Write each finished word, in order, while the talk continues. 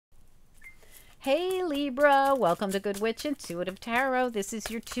Hey Libra, welcome to Good Witch Intuitive Tarot. This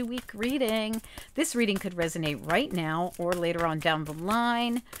is your 2-week reading. This reading could resonate right now or later on down the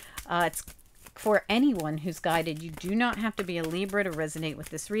line. It's for anyone who's guided. You do not have to be a Libra to resonate with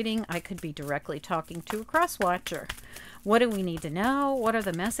this reading. I could be directly talking to a cross watcher. What do we need to know? What are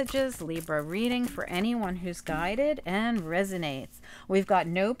the messages? Libra reading for anyone who's guided and resonates. We've got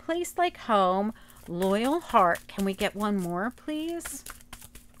no place like home, loyal heart. Can we get one more, please?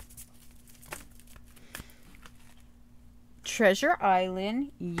 Treasure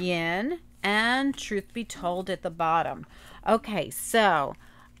Island, Yin, and Truth Be Told at the bottom. Okay, so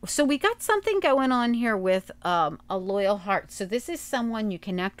we got something going on here with a loyal heart. So this is someone you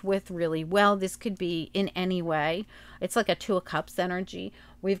connect with really well. This could be in any way. It's like a Two of Cups energy.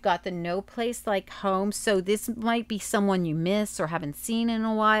 We've got the no place like home. So this might be someone you miss or haven't seen in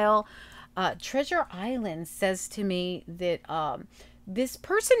a while. Treasure Island says to me that this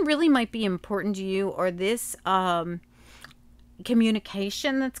person really might be important to you, or this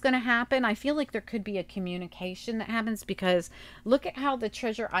communication that's going to happen. I feel like there could be a communication that happens, because look at how the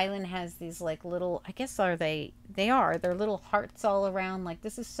Treasure Island has these like little, I guess they're little hearts all around. Like,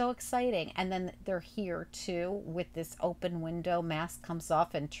 this is so exciting. And then they're here too with this open window, mask comes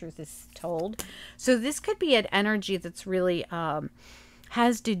off and truth is told. So this could be an energy that's really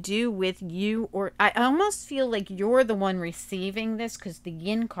has to do with you, or I almost feel like you're the one receiving this, because the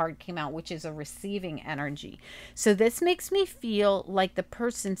Yin card came out, which is a receiving energy. So this makes me feel like the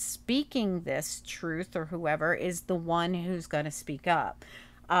person speaking this truth, or whoever, is the one who's going to speak up.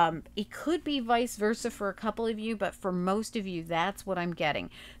 It could be vice versa for a couple of you, but for most of you, that's what I'm getting.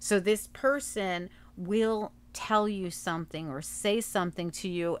 So this person will tell you something or say something to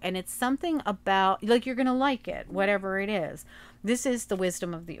you, and it's something about, like, you're gonna like it, whatever it is. This is the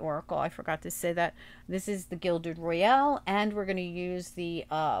Wisdom of the Oracle. I forgot to say that. This is the Gilded Royale, and we're going to use the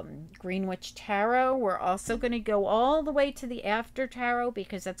Green Witch Tarot. We're also going to go all the way to the After Tarot,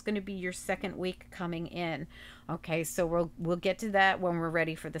 because that's going to be your second week coming in. Okay, so we'll get to that when we're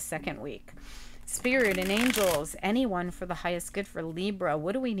ready for the second week. Spirit and angels, anyone for the highest good for Libra.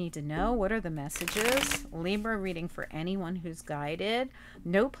 What do we need to know? What are the messages? Libra reading for anyone who's guided.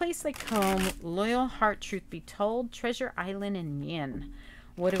 No place like home, loyal heart, truth be told, Treasure Island, and Yin.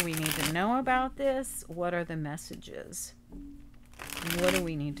 What do we need to know about this? What are the messages? What do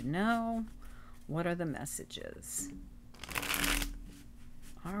we need to know? What are the messages?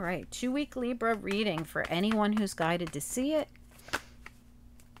 All right, 2-week Libra reading for anyone who's guided to see it.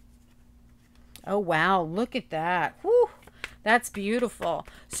 Oh, wow. Look at that. Whew. That's beautiful.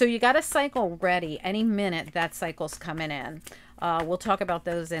 So you got a cycle ready. Any minute that cycle's coming in. We'll talk about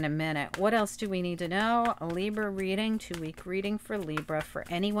those in a minute. What else do we need to know? A Libra reading, 2-week reading for Libra. For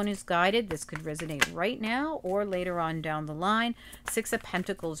anyone who's guided, this could resonate right now or later on down the line. 6 of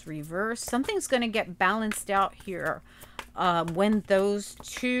Pentacles reverse. Something's going to get balanced out here when those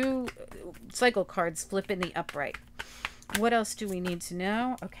two cycle cards flip in the upright. What else do we need to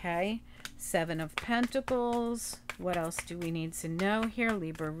know? Okay. 7 of Pentacles. What else do we need to know here?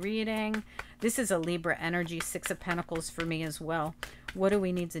 Libra reading. This is a Libra energy. 6 of Pentacles for me as well. What do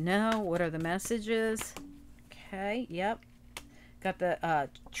we need to know? What are the messages? Okay, yep. Got the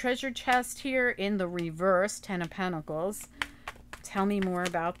treasure chest here in the reverse. 10 of Pentacles. Tell me more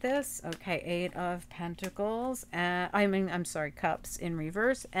about this. Okay, 8 of Pentacles. I'm sorry, Cups in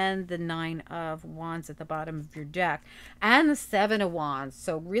reverse. And the 9 of Wands at the bottom of your deck. And the 7 of Wands.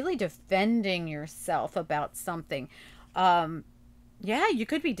 So really defending yourself about something. Yeah, you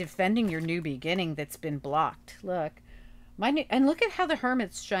could be defending your new beginning that's been blocked. Look. And look at how the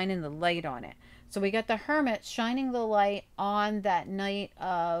Hermit's shining the light on it. So we got the Hermit shining the light on that Knight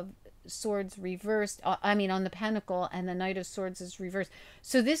of Swords reversed, on the Pentacle, and the Knight of Swords is reversed.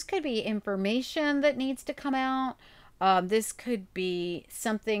 So this could be information that needs to come out. This could be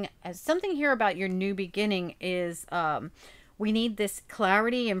something here about your new beginning is we need this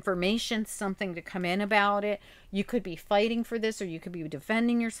clarity, information, something to come in about it. You could be fighting for this, or you could be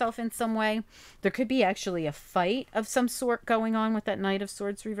defending yourself in some way. There could be actually a fight of some sort going on with that Knight of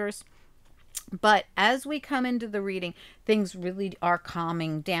Swords reversed. But as we come into the reading, things really are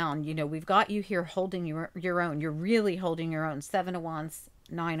calming down. You know, we've got you here holding your own. You're really holding your own. 7 of Wands,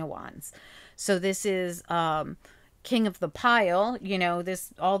 9 of Wands. So this is King of the Pile. You know,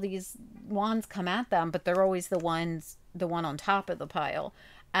 all these wands come at them, but they're always the one on top of the pile.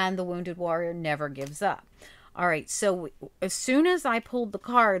 And the Wounded Warrior never gives up. All right, so as soon as I pulled the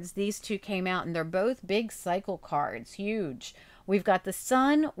cards, these two came out, and they're both big cycle cards, huge. We've got the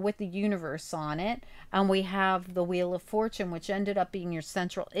Sun with the Universe on it, and we have the Wheel of Fortune, which ended up being your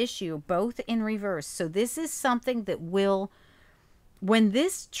central issue, both in reverse. So this is something that will when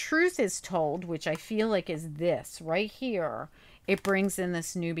this truth is told, which I feel like is this right here, it brings in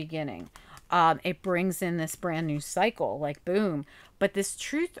this new beginning. It brings in this brand new cycle, like boom. But this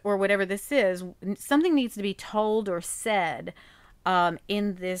truth or whatever this is, something needs to be told or said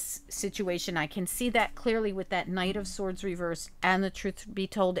in this situation. I can see that clearly with that Knight of Swords reversed and the truth be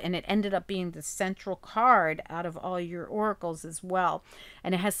told. And it ended up being the central card out of all your oracles as well.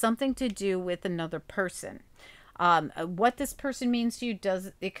 And it has something to do with another person. What this person means to you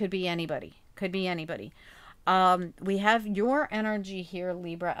it could be anybody. Could be anybody. We have your energy here,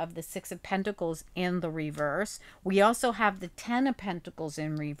 Libra, of the Six of Pentacles in the reverse. We also have the Ten of Pentacles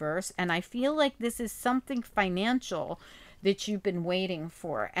in reverse. And I feel like this is something financial that you've been waiting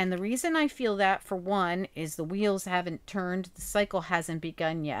for. And the reason I feel that, for one, is the wheels haven't turned. The cycle hasn't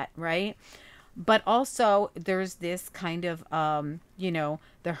begun yet, right? But also there's this kind of, you know,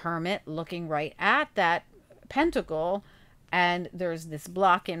 the Hermit looking right at that pentacle, and there's this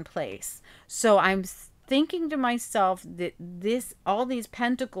block in place. So I'm thinking to myself that all these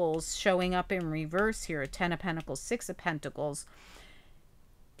pentacles showing up in reverse here, Ten of Pentacles, Six of Pentacles,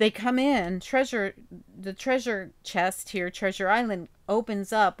 they come in, the treasure chest here, Treasure Island,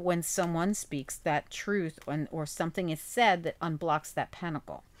 opens up when someone speaks that truth or something is said that unblocks that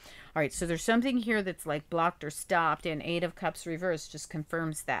pentacle. All right, so there's something here that's like blocked or stopped, and Eight of Cups reverse just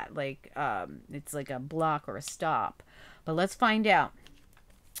confirms that. Like it's like a block or a stop. But let's find out.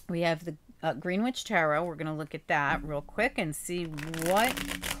 We have the Green Witch Tarot. We're going to look at that real quick and see what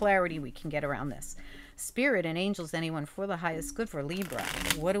clarity we can get around this. Spirit and angels, anyone for the highest good for Libra.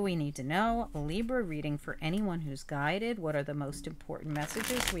 What do we need to know? Libra reading for anyone who's guided. What are the most important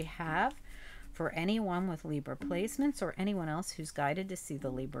messages we have for anyone with Libra placements or anyone else who's guided to see the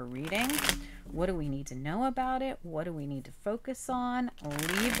Libra reading? What do we need to know about it? What do we need to focus on?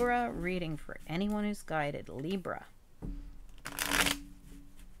 Libra reading for anyone who's guided. Libra.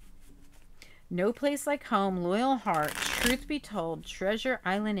 No place like home, loyal heart, truth be told, Treasure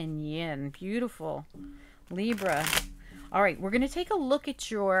Island, and Yin. Beautiful. Libra. All right, we're going to take a look at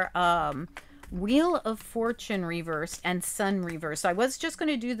your Wheel of Fortune reversed and Sun reversed. I was just going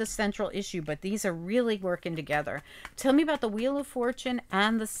to do the central issue, but these are really working together. Tell me about the Wheel of Fortune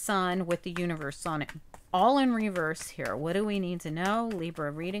and the Sun with the universe on it. All in reverse here. What do we need to know?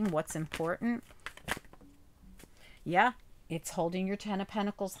 Libra reading. What's important? Yeah. It's holding your Ten of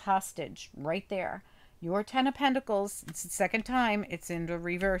Pentacles hostage right there. Your Ten of Pentacles, it's the second time it's in the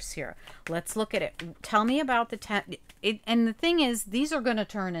reverse here. Let's look at it. Tell me about the and the thing is, these are going to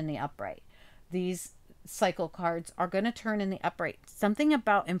turn in the upright. These cycle cards are going to turn in the upright. Something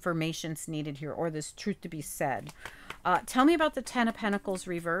about information's needed here, or this truth to be said. Tell me about the Ten of Pentacles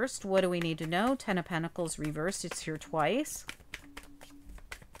reversed. What do we need to know? Ten of Pentacles reversed. It's here twice.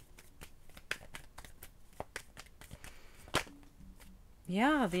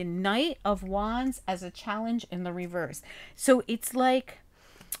 Yeah, the Knight of Wands as a challenge in the reverse. So it's like,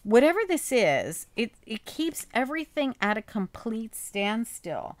 whatever this is, it keeps everything at a complete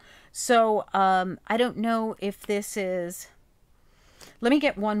standstill. So I don't know if this is... Let me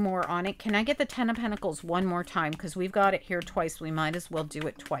get one more on it. Can I get the Ten of Pentacles one more time? Because we've got it here twice. We might as well do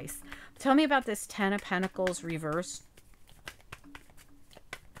it twice. Tell me about this Ten of Pentacles reversed.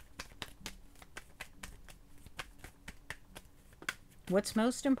 What's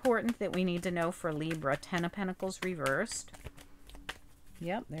most important that we need to know for Libra? Ten of Pentacles reversed.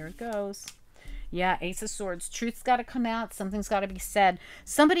 Yep, there it goes. Yeah, Ace of Swords. Truth's got to come out. Something's got to be said.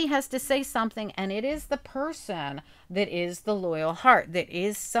 Somebody has to say something, and it is the person that is the loyal heart, that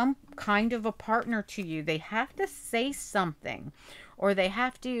is some kind of a partner to you. They have to say something, or they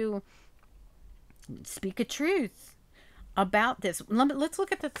have to speak a truth about this. Let's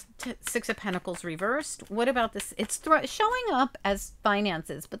look at the Six of Pentacles reversed. What about this? It's showing up as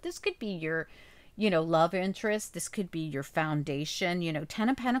finances, but this could be your, you know, love interest. This could be your foundation. You know, Ten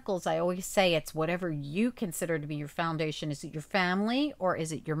of Pentacles, I always say it's whatever you consider to be your foundation. Is it your family, or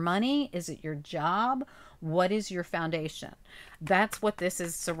is it your money? Is it your job? What is your foundation? That's what this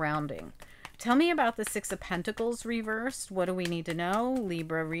is surrounding. Tell me about the Six of Pentacles reversed. What do we need to know?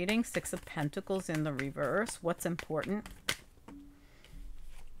 Libra reading, Six of Pentacles in the reverse. What's important?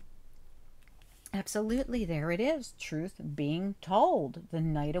 Absolutely, there it is. Truth being told. The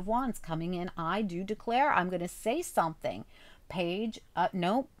Knight of Wands coming in. I do declare I'm going to say something. Page,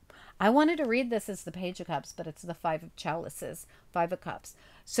 nope. I wanted to read this as the Page of Cups, but it's the Five of Chalices, Five of Cups.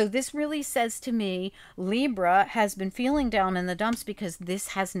 So this really says to me, Libra has been feeling down in the dumps because this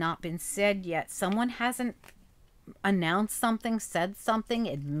has not been said yet. Someone hasn't announced something, said something,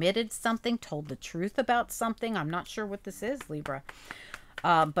 admitted something, told the truth about something. I'm not sure what this is, Libra.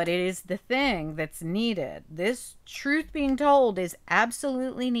 But it is the thing that's needed. This truth being told is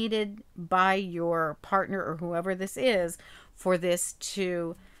absolutely needed by your partner or whoever this is for this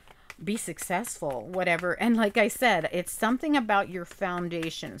to be successful, whatever. And like I said, it's something about your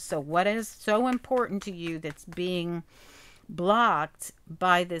foundation. So what is so important to you that's being blocked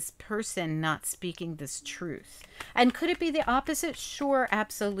by this person not speaking this truth? And could it be the opposite? Sure,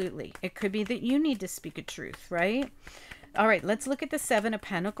 absolutely. It could be that you need to speak a truth, right? All right, let's look at the Seven of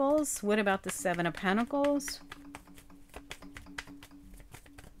Pentacles. What about the Seven of Pentacles?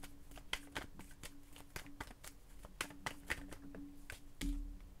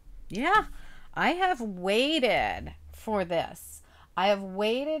 Yeah, I have waited for this. I have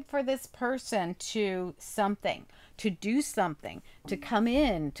waited for this person to do something, to come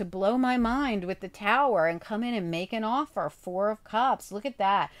in, to blow my mind with the Tower and come in and make an offer. Four of Cups. Look at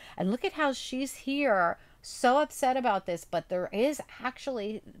that. And look at how she's here, so upset about this, but there is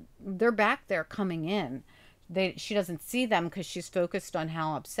actually, they're back there coming in. She doesn't see them because she's focused on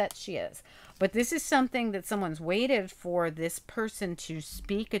how upset she is. But this is something that someone's waited for this person to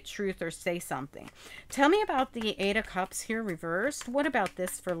speak a truth or say something. Tell me about the Eight of Cups here reversed. What about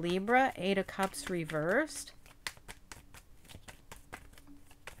this for Libra? Eight of Cups reversed.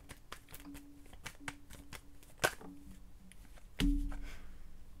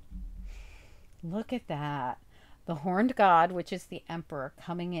 Look at that. The Horned God, which is the Emperor,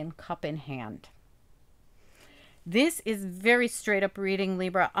 coming in cup in hand. This is very straight up reading,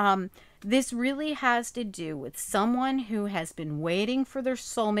 Libra. This really has to do with someone who has been waiting for their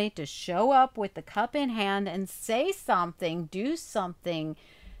soulmate to show up with the cup in hand and say something, do something,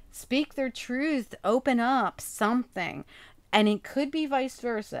 speak their truth, open up something. And it could be vice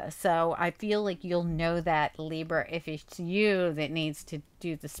versa. So I feel like you'll know that, Libra, if it's you that needs to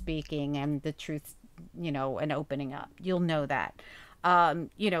do the speaking and the truth, you know, and opening up. You'll know that.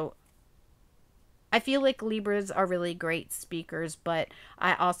 You know, I feel like Libras are really great speakers, but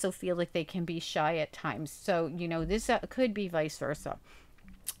I also feel like they can be shy at times. So, you know, this could be vice versa.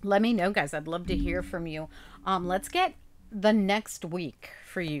 Let me know, guys. I'd love to hear from you. Let's get the next week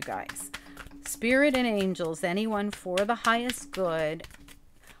for you guys. Spirit and angels, anyone for the highest good.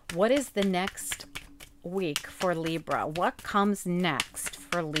 What is the next week for Libra? What comes next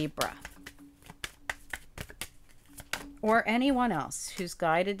for Libra? Or anyone else who's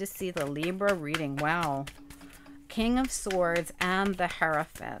guided to see the Libra reading. Wow. King of Swords and the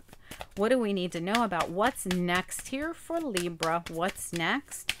Hierophant. What do we need to know about what's next here for Libra? What's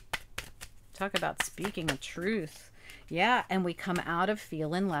next? Talk about speaking a truth. Yeah, and we come out of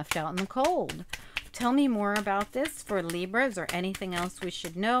feeling left out in the cold. Tell me more about this for Libra. Is there anything else we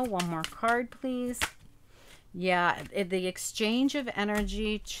should know? One more card, please. Yeah, the exchange of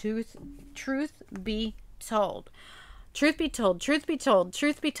energy, truth be told. Truth be told, truth be told,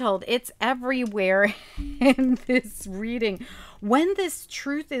 truth be told. It's everywhere in this reading. When this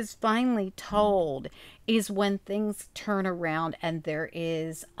truth is finally told is when things turn around and there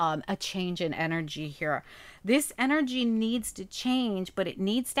is a change in energy here. This energy needs to change, but it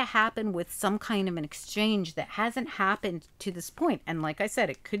needs to happen with some kind of an exchange that hasn't happened to this point. And like I said,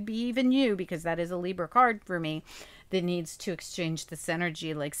 it could be even you, because that is a Libra card for me, that needs to exchange this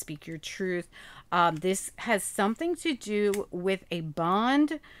energy, like speak your truth. This has something to do with a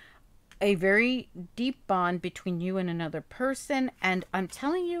bond, a very deep bond between you and another person. And I'm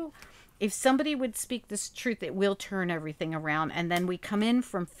telling you, if somebody would speak this truth, it will turn everything around. And then we come in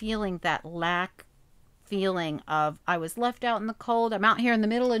from feeling that lack feeling of, I was left out in the cold. I'm out here in the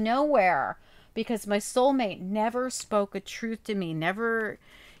middle of nowhere because my soulmate never spoke a truth to me, never,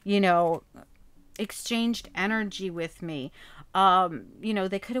 you know, exchanged energy with me. You know,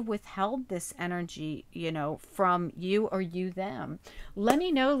 they could have withheld this energy, you know, from you or you them. Let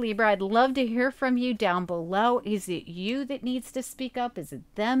me know, Libra. I'd love to hear from you down below. Is it you that needs to speak up? Is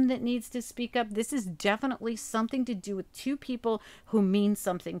it them that needs to speak up? This is definitely something to do with two people who mean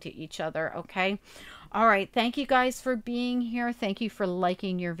something to each other, okay? All right. Thank you guys for being here. Thank you for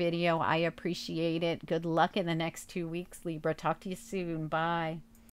liking your video. I appreciate it. Good luck in the next 2 weeks, Libra. Talk to you soon. Bye.